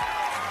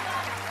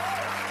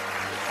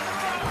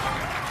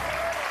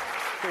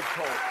 Good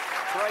call.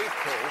 Brave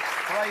call.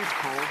 Brave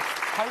call.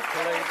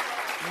 Hopefully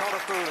not a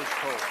foolish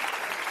call.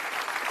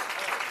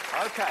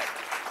 Okay.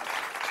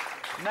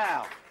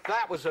 Now,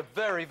 that was a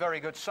very, very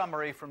good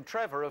summary from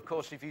Trevor. Of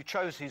course, if you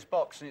chose his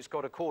box and it's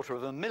got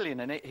 $250,000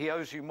 in it, he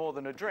owes you more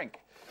than a drink.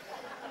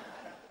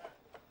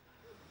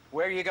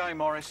 Where are you going,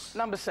 Maurice?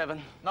 Number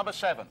 7. Number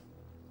 7.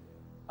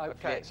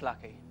 Hopefully it's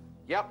lucky.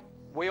 Yep,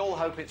 we all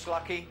hope it's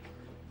lucky.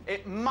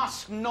 It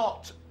must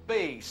not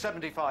be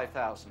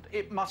 75,000.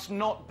 It must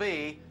not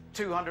be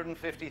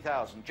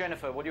 250,000.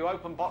 Jennifer, will you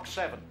open box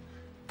 7?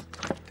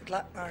 Good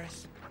luck,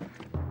 Maurice.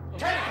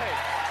 10p.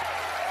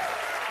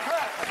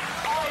 Perfect.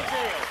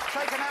 Ideal.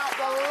 Taken out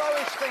the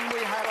lowest thing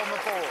we had on the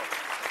board.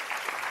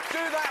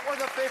 Do that with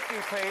a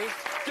 50p.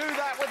 Do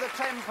that with a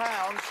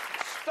 £10.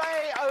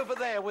 Stay over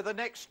there with the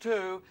next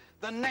 2.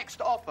 The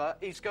next offer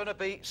is going to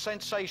be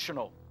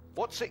sensational.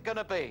 What's it going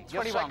to be? 21.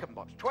 Your second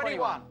box.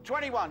 21.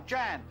 21.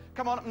 Jan,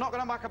 come on, I'm not going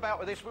to muck about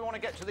with this. We want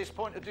to get to this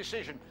point of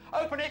decision.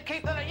 Open it,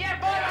 keep the... Yeah,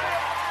 boy!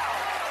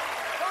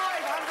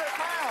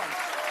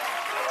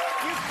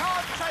 £500! You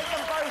can't take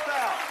them both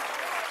out.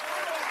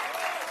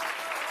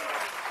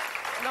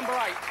 Number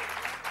 8.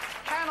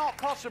 Cannot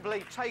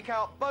possibly take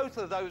out both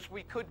of those.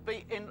 We could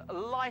be in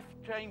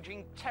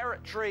life-changing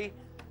territory.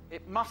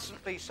 It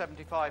mustn't be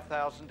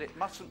 75,000. It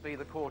mustn't be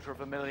the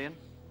 $250,000.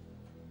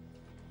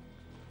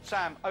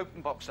 Sam,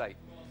 open box 8.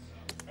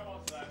 Come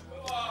on, Sam.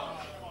 Come on,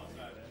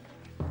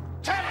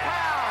 £10! Sam.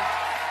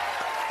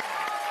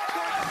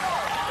 Could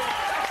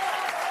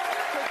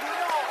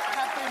not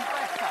have been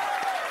better.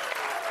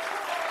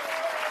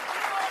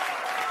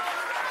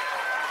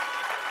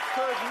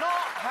 Could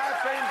not have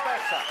been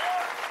better.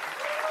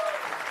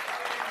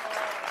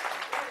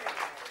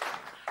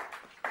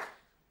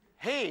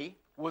 He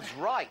was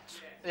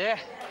right. Yeah.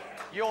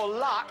 Your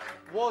luck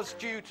was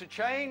due to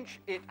change.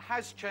 It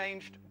has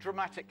changed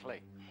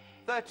dramatically.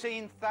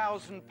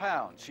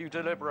 £13,000 you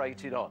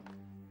deliberated on.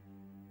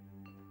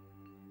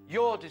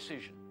 Your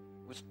decision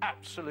was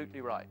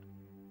absolutely right.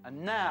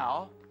 And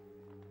now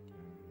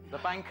the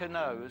banker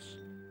knows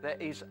there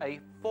is a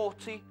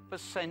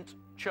 40%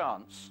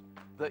 chance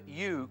that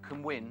you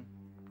can win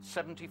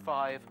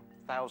 £75,000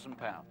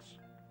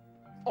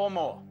 or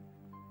more.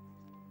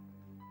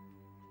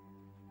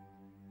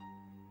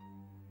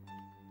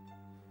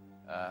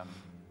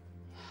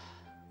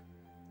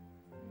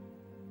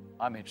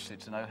 I'm interested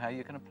to know how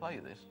you're going to play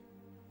this.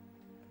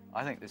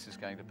 I think this is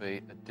going to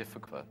be a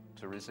difficult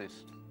to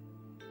resist.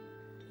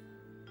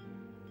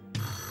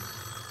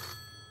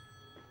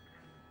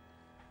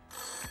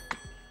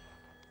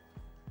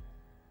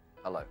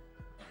 Hello.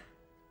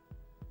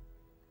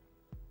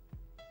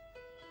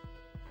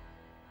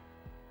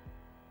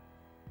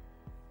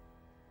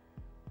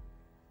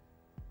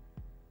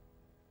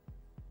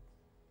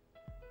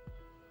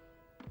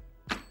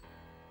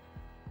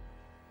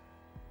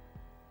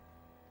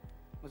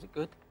 Was it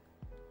good?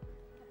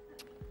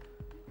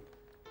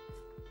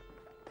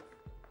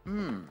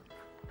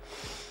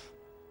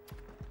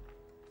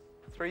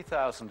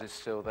 3,000 is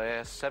still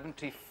there,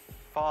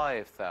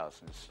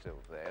 75,000 is still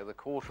there, the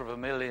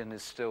 $250,000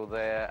 is still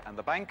there, and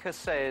the banker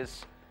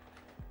says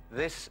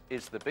this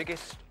is the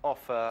biggest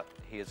offer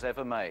he has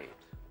ever made.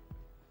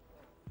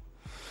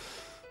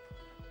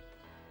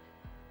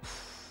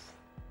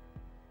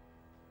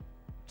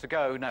 To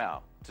go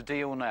now, to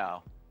deal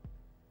now,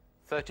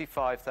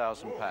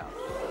 £35,000.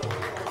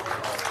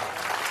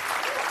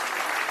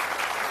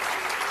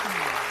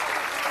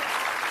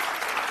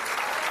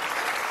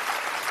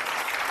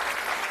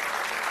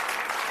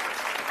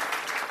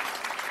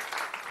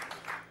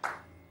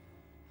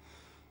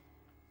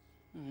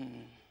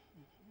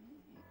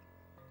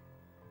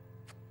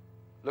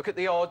 Look at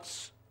the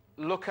odds.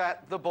 Look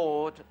at the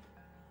board.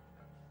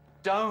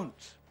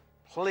 Don't,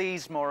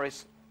 please,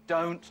 Maurice,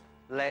 don't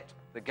let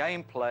the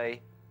gameplay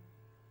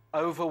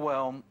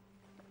overwhelm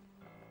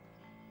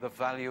the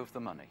value of the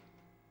money.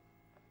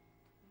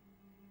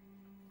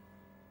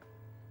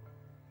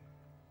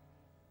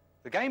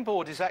 The game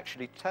board is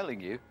actually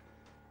telling you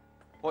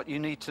what you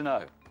need to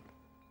know.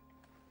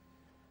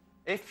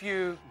 If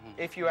you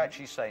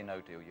actually say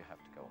no deal, you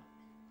have to go on.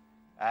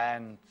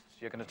 And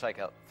you're going to take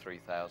out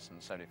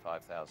 3,000,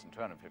 75,000,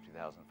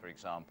 250,000, for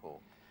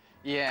example.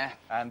 Yeah.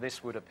 And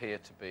this would appear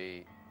to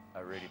be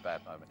a really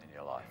bad moment in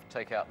your life.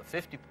 Take out the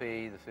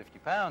 50p, the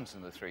 £50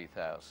 and the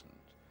 3,000.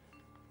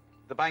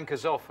 The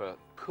banker's offer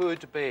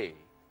could be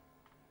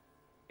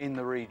in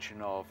the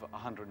region of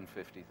 £150,000.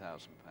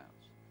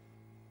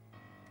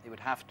 It would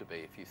have to be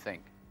if you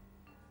think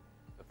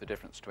of the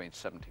difference between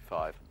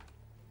 75 and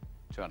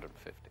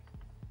 250.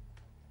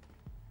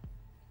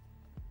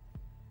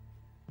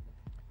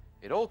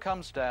 It all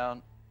comes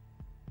down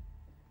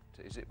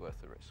to, is it worth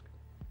the risk?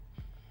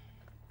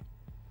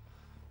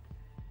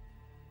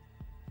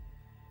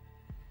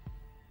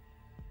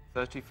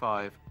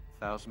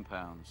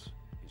 £35,000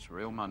 is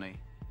real money.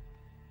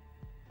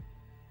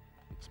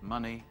 It's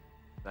money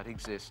that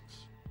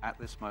exists at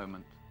this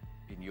moment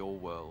in your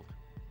world.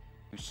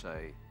 You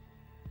say,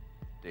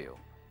 deal.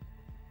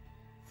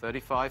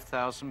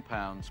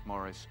 £35,000,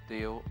 Maurice,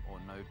 deal or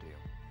no deal?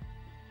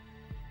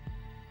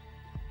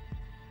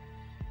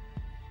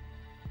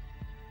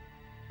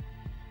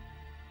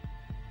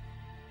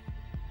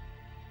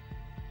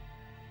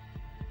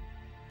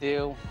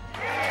 Deal.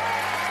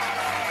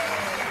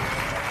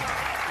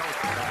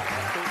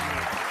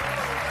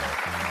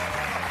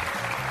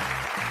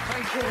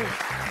 Thank you.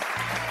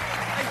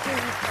 Thank you.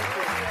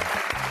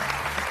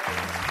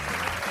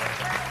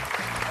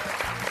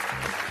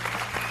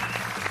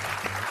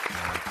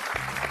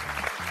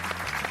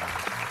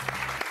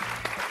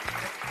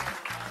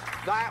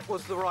 That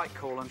was the right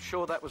call. I'm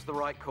sure that was the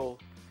right call.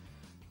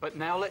 But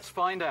now let's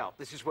find out.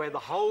 This is where the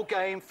whole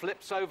game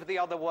flips over the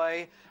other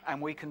way, and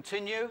we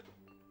continue.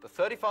 The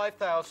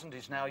 35,000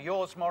 is now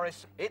yours,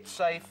 Maurice. It's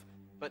safe.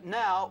 But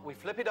now we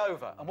flip it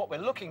over, and what we're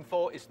looking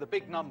for is the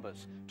big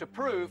numbers to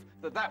prove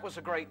that that was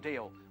a great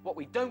deal. What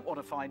we don't want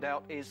to find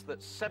out is that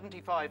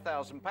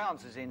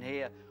 £75,000 is in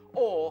here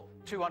or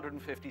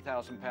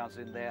 £250,000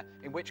 in there,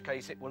 in which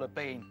case it will have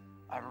been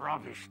a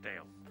rubbish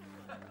deal.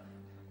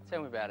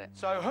 Tell me about it.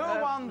 So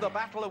who won the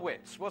Battle of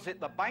Wits? Was it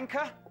the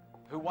banker,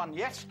 who won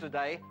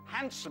yesterday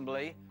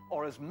handsomely,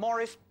 or has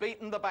Maurice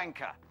beaten the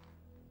banker?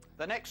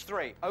 The next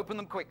three, open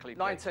them quickly,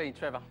 please. 19,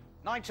 Trevor.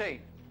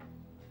 19.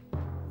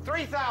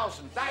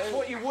 3,000, that's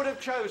what you would have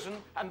chosen,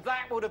 and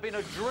that would have been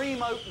a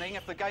dream opening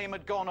if the game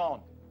had gone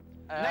on.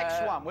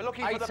 Next one, we're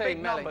looking for the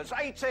big numbers.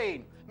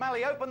 18.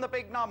 Mally, open the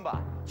big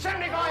number.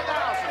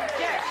 75,000,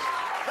 yes,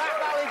 that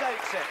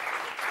validates it.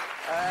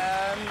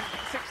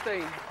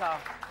 16, Carl.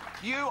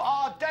 You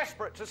are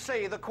desperate to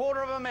see the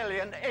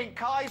 £250,000 in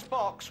Kai's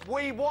box.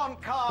 We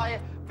want Kai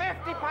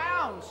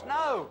 £50.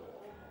 No.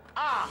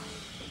 At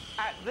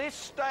this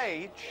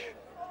stage,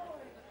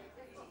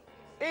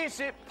 is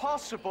it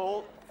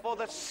possible for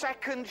the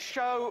second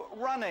show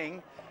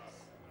running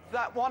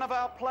that one of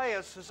our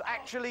players has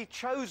actually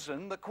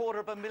chosen the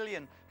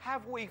 £250,000?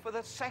 Have we, for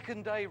the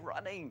second day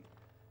running,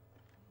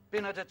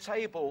 been at a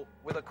table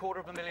with a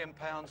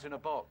 £250,000 in a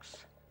box?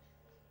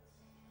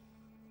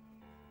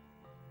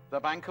 The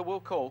banker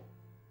will call,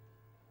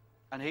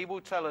 and he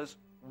will tell us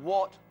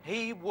what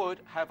he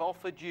would have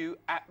offered you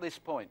at this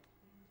point.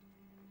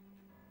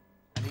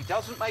 And he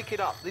doesn't make it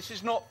up. This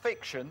is not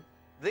fiction.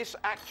 This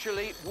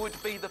actually would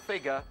be the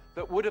figure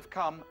that would have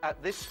come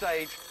at this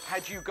stage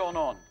had you gone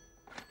on.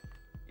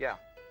 Yeah.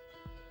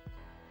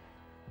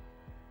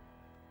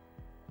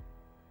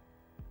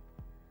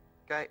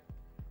 Okay.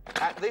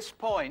 At this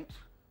point,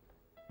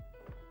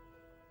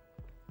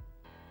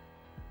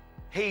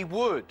 he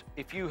would,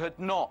 if you had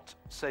not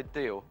said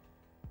deal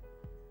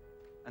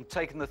and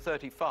taken the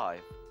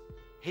 35,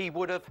 he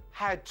would have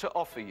had to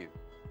offer you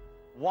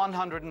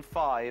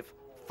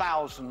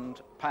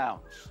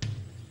 £105,000.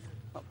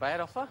 Not bad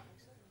offer.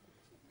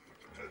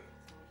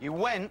 You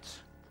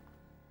went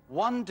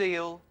one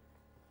deal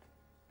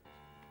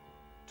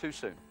too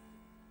soon.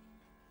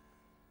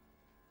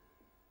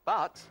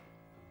 But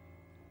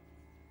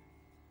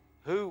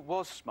who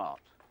was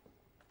smart?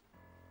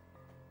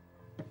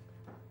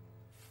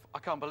 I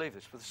can't believe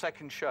this. For the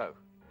second show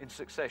in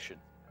succession,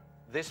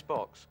 this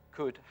box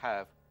could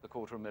have the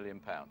 £250,000.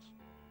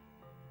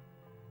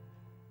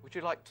 Would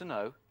you like to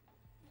know?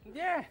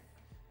 Yeah.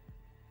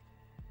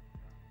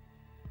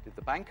 Did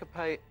the banker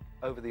pay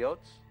over the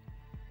odds,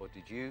 or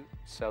did you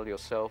sell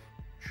yourself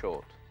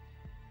short?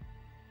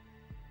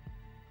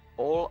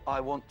 All I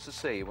want to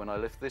see when I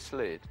lift this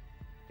lid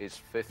is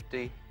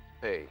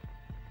 50p.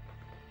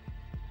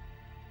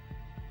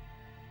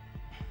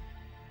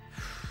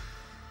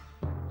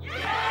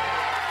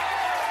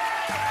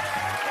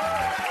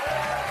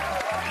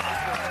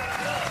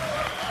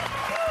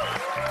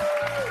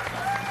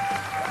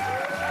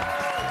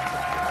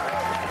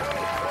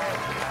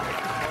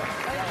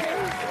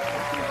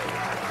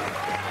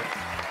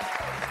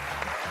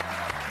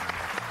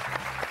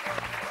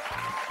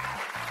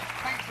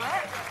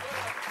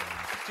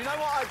 Do you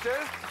know what I'd do?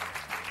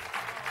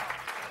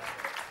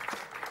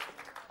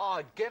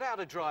 I'd get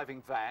out of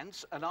driving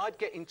vans and I'd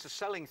get into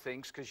selling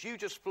things, because you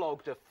just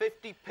flogged a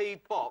 50p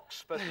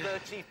box for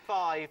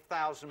 £35,000.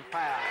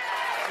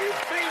 You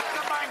beat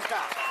the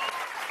banker,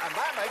 and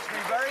that makes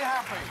me very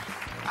happy.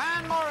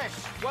 And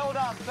Maurice, well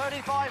done,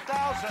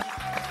 35,000.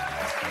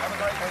 Have a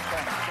great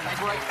weekend. It's been a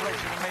great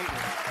pleasure to meet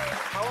you.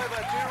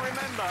 However, do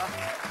remember,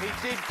 he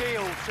did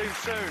deal too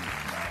soon.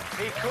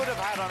 He could have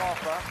had an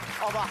offer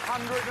of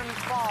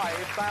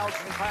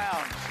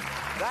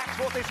 £105,000. That's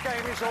what this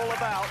game is all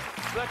about,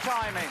 the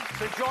timing.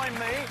 So join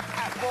me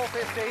at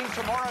 4:15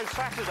 tomorrow,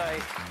 Saturday,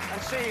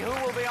 and see who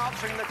will be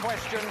answering the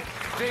question,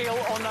 deal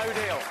or no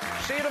deal.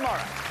 See you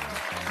tomorrow.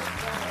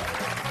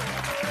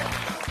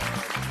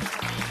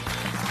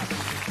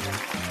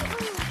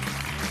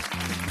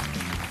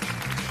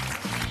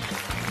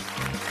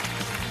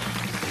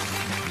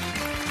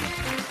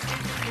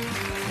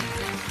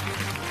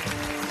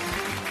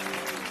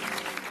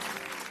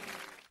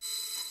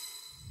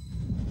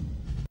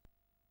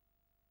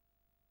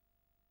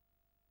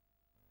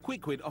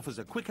 QuickQuid offers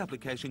a quick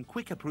application,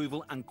 quick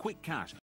approval and quick cash.